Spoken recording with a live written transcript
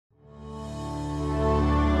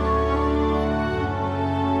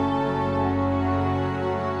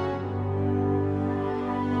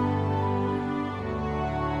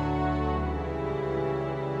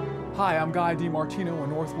Hi, I'm Guy DiMartino, a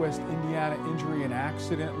Northwest Indiana injury and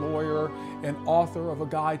accident lawyer and author of a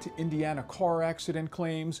guide to Indiana car accident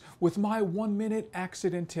claims with my 1-minute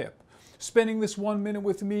accident tip. Spending this 1 minute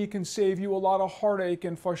with me can save you a lot of heartache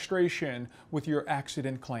and frustration with your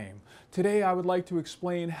accident claim. Today, I would like to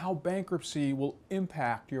explain how bankruptcy will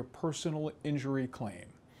impact your personal injury claim.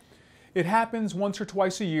 It happens once or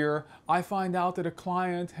twice a year. I find out that a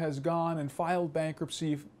client has gone and filed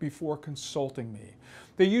bankruptcy before consulting me.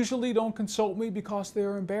 They usually don't consult me because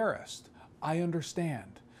they're embarrassed. I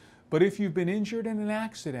understand. But if you've been injured in an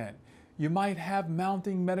accident, you might have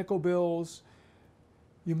mounting medical bills,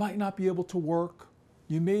 you might not be able to work,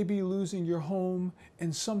 you may be losing your home,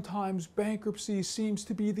 and sometimes bankruptcy seems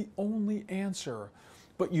to be the only answer.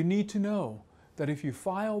 But you need to know that if you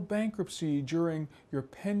file bankruptcy during your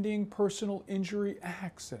pending personal injury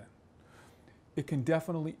accident, it can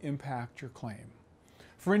definitely impact your claim.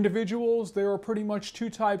 For individuals, there are pretty much two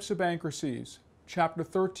types of bankruptcies, Chapter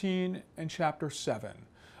 13 and Chapter 7.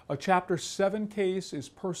 A Chapter 7 case is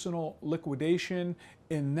personal liquidation.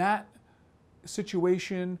 In that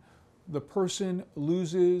situation, the person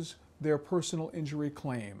loses their personal injury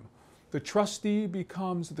claim. The trustee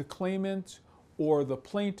becomes the claimant or the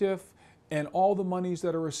plaintiff, and all the monies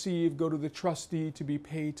that are received go to the trustee to be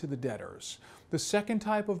paid to the debtors. The second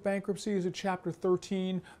type of bankruptcy is a Chapter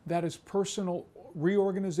 13, that is personal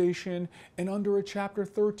reorganization, and under a Chapter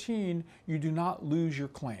 13, you do not lose your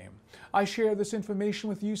claim. I share this information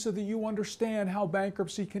with you so that you understand how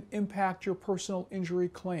bankruptcy can impact your personal injury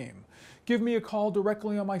claim. Give me a call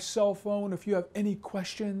directly on my cell phone if you have any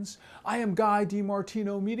questions. I am Guy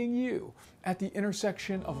DiMartino, meeting you at the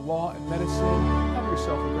intersection of law and medicine. Have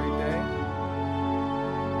yourself a great